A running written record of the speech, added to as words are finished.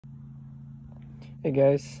Hey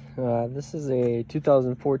guys, this is a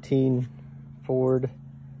 2014 Ford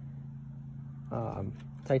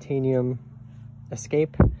Titanium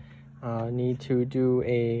Escape. Need to do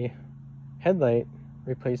a headlight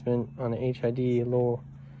replacement on an HID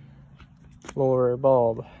lower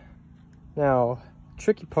bulb. Now,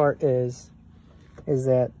 tricky part is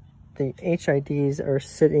that the HIDs are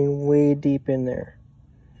sitting way deep in there.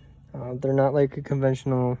 They're not like a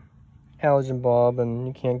conventional halogen bulb, and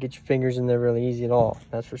you can't get your fingers in there really easy at all,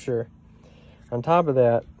 that's for sure. On top of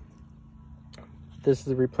that, this is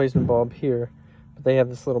a replacement bulb here, but they have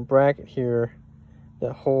this little bracket here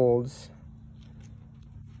that holds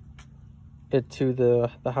it to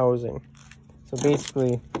the housing. So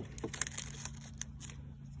basically,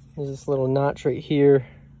 there's this little notch right here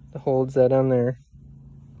that holds that on there.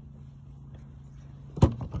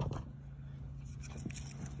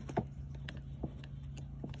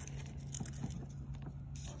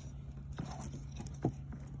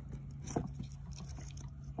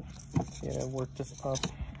 Yeah, work this up.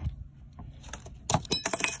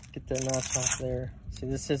 Get that notch off there. See,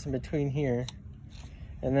 this is in between here.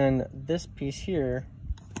 And then this piece here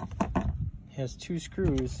has two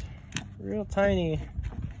screws, real tiny.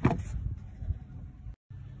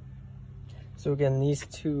 So again,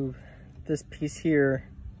 this piece here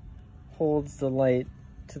holds the light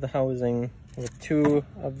to the housing with two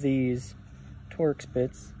of these Torx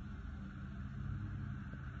bits.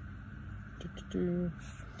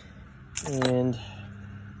 And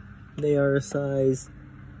they are a size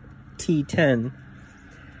T10.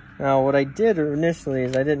 Now what I did initially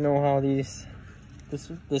is I didn't know how this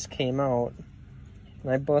came out,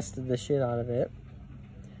 and I busted the shit out of it.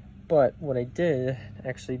 But what I did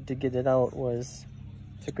actually to get it out was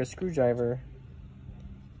took a screwdriver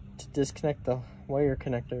to disconnect the wire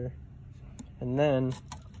connector, and then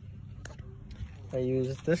I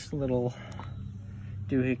used this little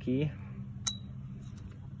doohickey.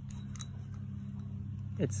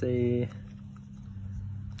 It's a,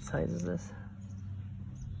 what size is this?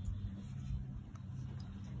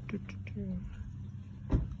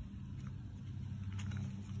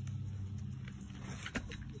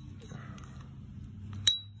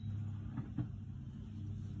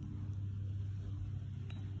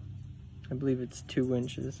 I believe it's 2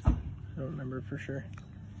 inches. I don't remember for sure.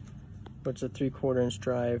 But it's a 3/4 inch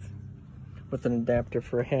drive with an adapter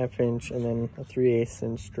for a 1/2 inch and then a 3/8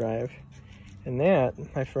 inch drive. And that,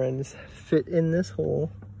 my friends, fit in this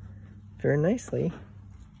hole very nicely.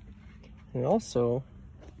 And also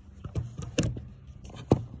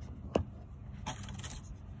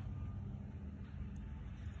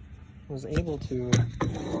was able to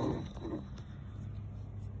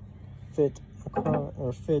fit across,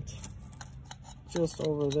 or fit just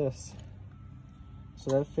over this.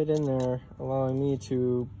 So that fit in there, allowing me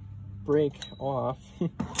to break off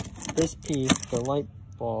this piece, the light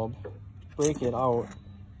bulb, break it out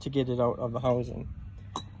to get it out of the housing.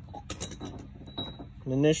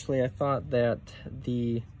 And initially I thought that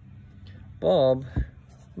the bulb,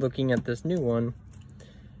 looking at this new one,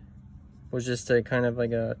 was just a kind of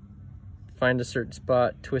like a find a certain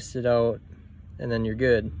spot, twist it out, and then you're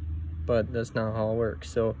good. But that's not how it works.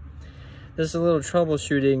 So this is a little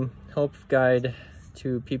troubleshooting help guide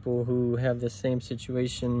to people who have the same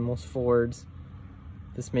situation, most Fords.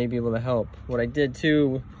 This may be able to help. What I did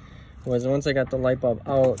too was, once I got the light bulb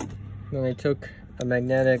out, then I took a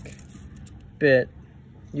magnetic bit,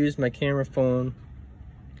 used my camera phone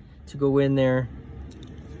to go in there,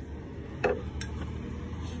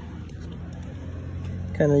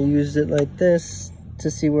 kind of used it like this to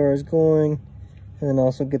see where I was going, and then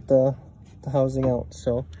also get the housing out.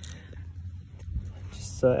 So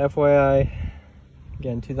just FYI,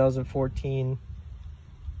 again, 2014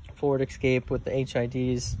 Ford Escape with the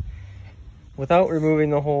HIDs, without removing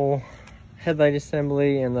the whole headlight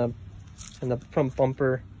assembly and the front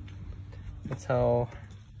bumper. That's how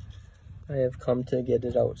I have come to get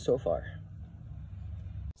it out so far.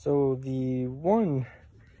 So the one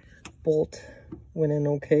bolt went in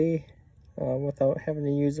okay without having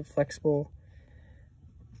to use a flexible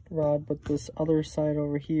rod, but this other side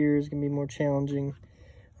over here is gonna be more challenging.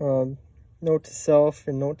 Note to self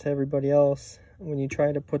and note to everybody else, when you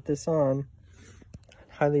try to put this on, I'd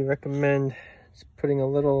highly recommend just putting a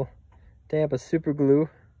little dab of super glue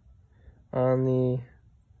on the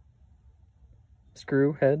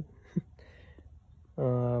screw head.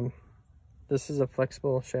 This is a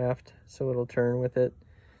flexible shaft, so it'll turn with it.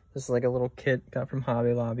 This is like a little kit got from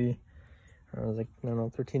Hobby Lobby. It was like, I don't know,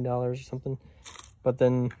 $13 or something. But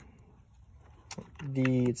then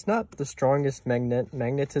it's not the strongest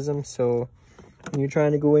magnetism, so when you're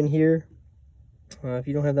trying to go in here, If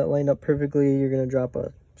you don't have that lined up perfectly, you're going to drop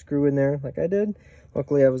a screw in there like I did.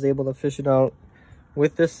 Luckily, I was able to fish it out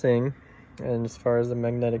with this thing, and as far as the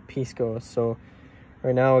magnetic piece goes. So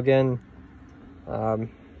right now, again,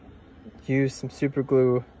 use some super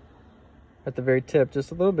glue at the very tip,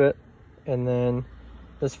 just a little bit, and then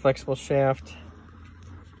this flexible shaft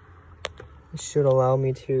should allow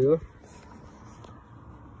me to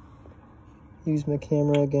use my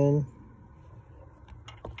camera again.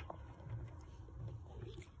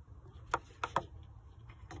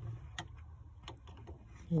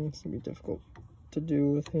 It's gonna be difficult to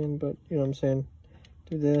do with him, but you know what I'm saying.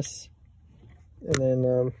 Do this, and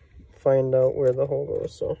then find out where the hole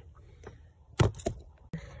goes. So it's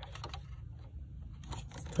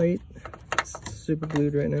tight. It's super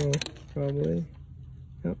glued right now, probably.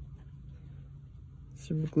 Yep.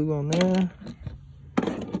 Super glue on there.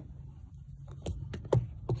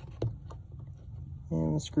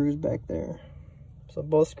 And the screws back there. So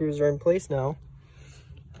both screws are in place now.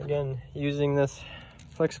 Again, using this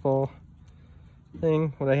flexible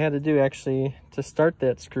thing, what I had to do actually to start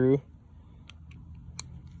that screw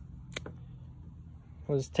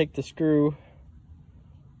was take the screw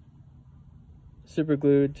super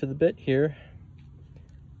glued to the bit here,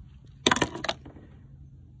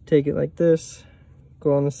 take it like this,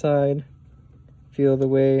 go on the side, feel the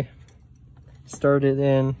way, start it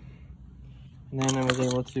in, and then I was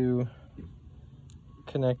able to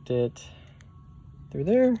connect it through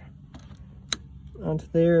there onto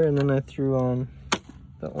there, and then I threw on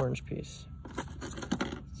the orange piece.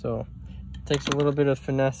 So it takes a little bit of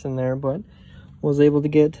finesse in there, but was able to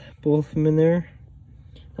get both of them in there.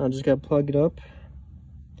 Now I just got to plug it up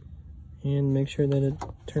and make sure that it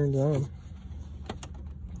turns on.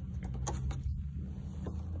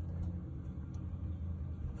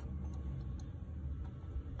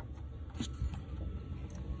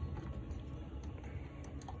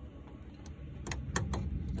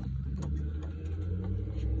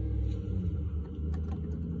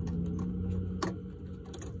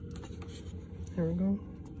 There we go.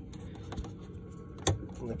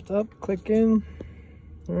 Lift up, click in.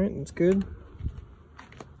 All right, that's good.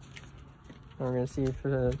 Now we're gonna see if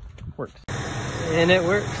it works. And it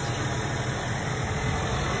works.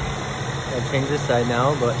 I'll change this side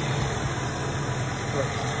now, but it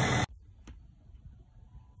works.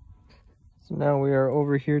 So now we are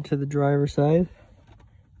over here to the driver's side.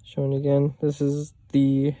 Showing again, this is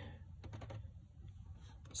the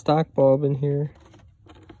stock bulb in here.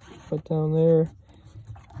 Put down there.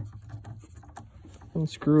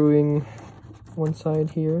 Unscrewing one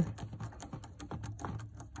side here.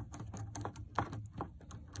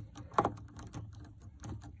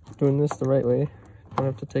 Doing this the right way. Don't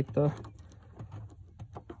have to take the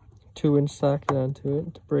 2-inch socket onto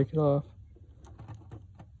it to break it off.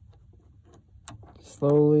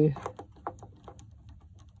 Slowly.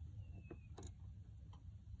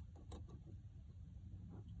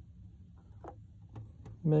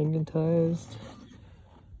 Magnetized.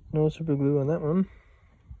 No super glue on that one.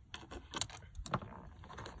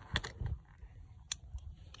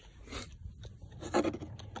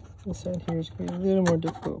 This side here is going to be a little more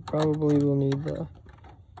difficult. Probably will need the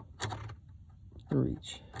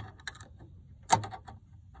reach.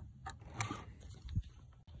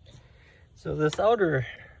 So this outer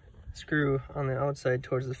screw on the outside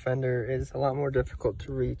towards the fender is a lot more difficult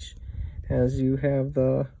to reach, as you have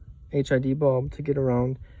the HID bulb to get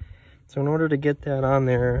around. So in order to get that on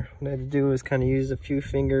there, what I had to do is kind of use a few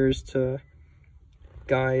fingers to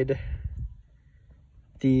guide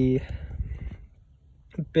the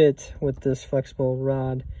bit with this flexible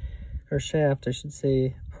rod, or shaft I should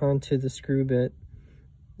say, onto the screw bit.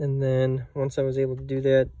 And then once I was able to do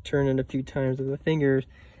that, turn it a few times with the fingers,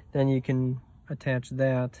 then you can attach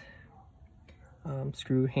that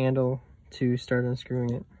screw handle to start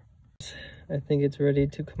unscrewing it. I think it's ready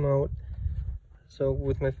to come out. So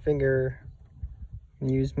with my finger, I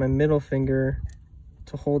use my middle finger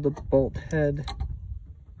to hold the bolt head.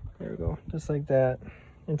 There we go, just like that,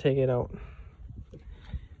 and take it out.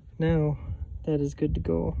 Now that is good to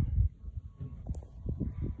go.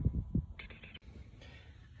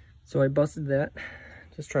 So I busted that,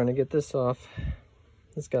 just trying to get this off.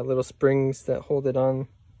 It's got little springs that hold it on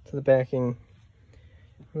to the backing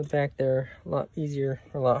on the back there. A lot easier,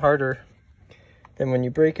 a lot harder than when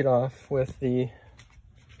you break it off with the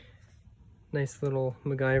nice little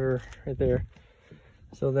MacGyver right there.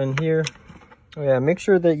 So then here, oh yeah, make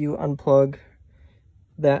sure that you unplug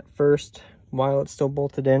that first while it's still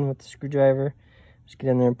bolted in with the screwdriver. Just get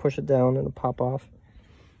in there and push it down and it'll pop off.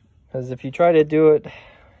 Because if you try to do it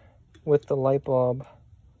with the light bulb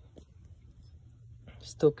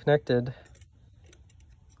still connected,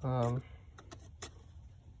 It's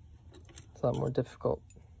a lot more difficult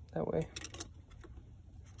that way.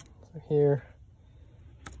 So here,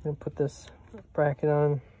 I'm gonna put this bracket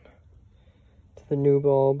on to the new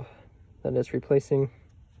bulb that it's replacing.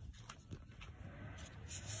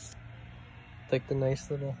 Take the nice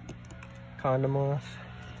little condom off.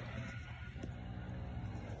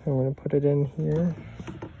 I'm gonna put it in here.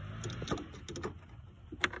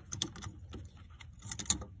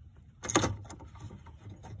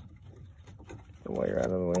 The wire out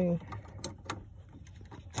of the way.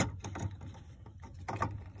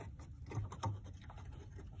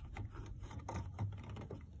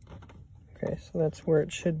 Okay, so that's where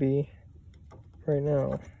it should be right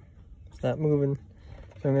now. It's not moving.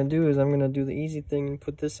 So what I'm gonna do is I'm gonna do the easy thing and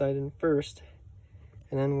put this side in first,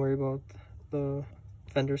 and then worry about the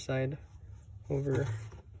fender side over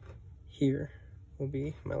here will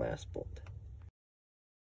be my last bolt.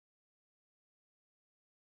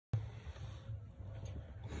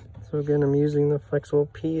 So again, I'm using the flexible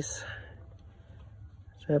piece.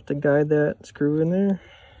 So I have to guide that screw in there.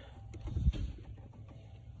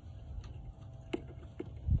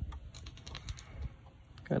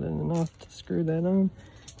 Got it enough to screw that on,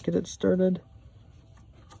 get it started.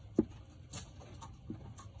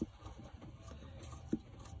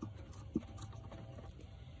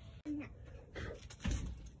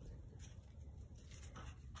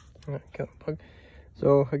 Alright, go plug.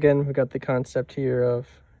 So again, we got the concept here of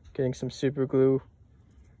getting some super glue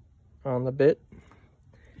on the bit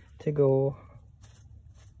to go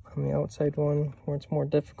on the outside one where it's more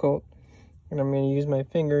difficult. And I'm going to use my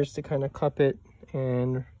fingers to kind of cup it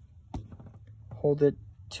and hold it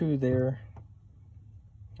to there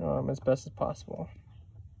as best as possible.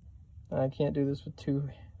 I can't do this with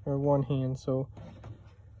one hand, so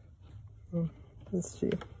let's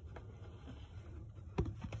see.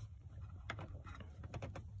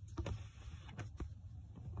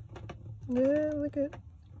 Yeah, look at.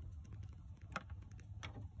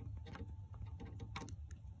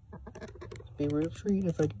 It'd be a real treat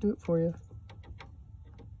if I could do it for you.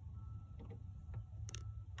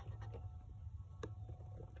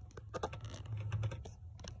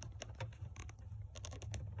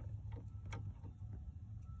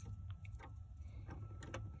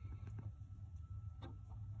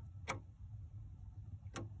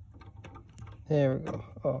 There we go.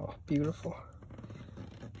 Oh, beautiful.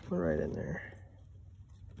 Put it right in there.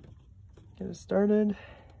 Get it started.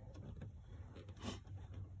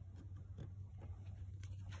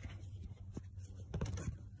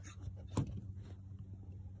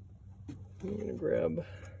 I'm gonna grab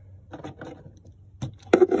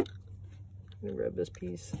this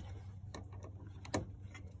piece.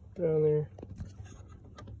 Put it on there.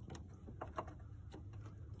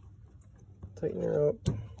 Tighten her up.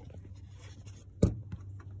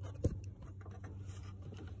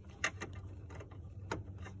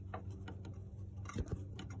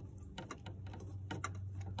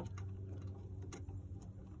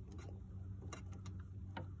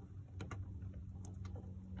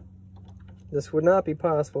 This would not be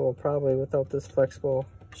possible probably without this flexible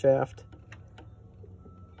shaft.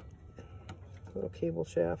 Little cable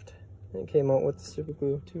shaft. And it came out with the super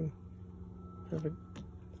glue too. Perfect.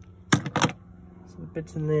 So the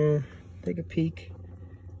bit's in there. Take a peek.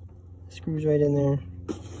 Screws right in there.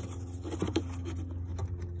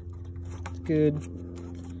 It's good.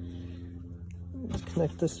 Just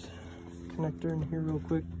connect this connector in here real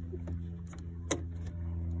quick.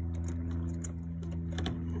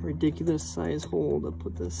 Ridiculous size hole to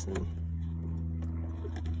put this in.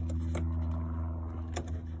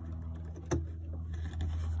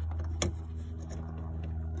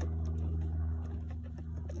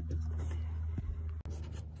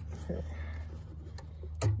 Okay,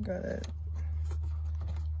 got it.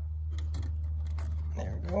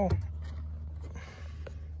 There we go.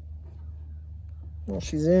 Well,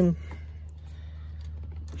 she's in.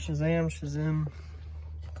 Shazam, shazam,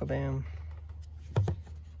 kabam.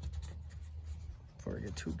 Before I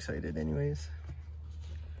get too excited anyways.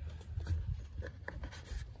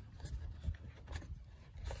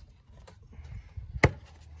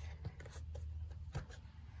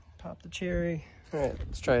 Pop the cherry. All right,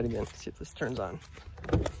 let's try it again. See if this turns on.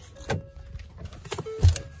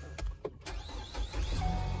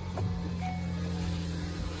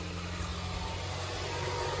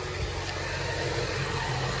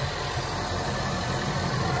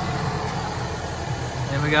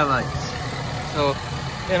 And we got lights. So,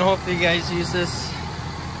 and hopefully you guys use this,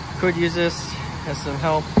 could use this as some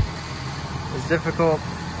help. It's difficult.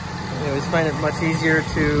 I always find it much easier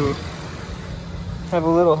to have a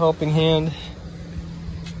little helping hand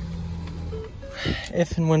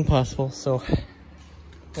if and when possible. So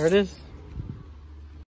there it is.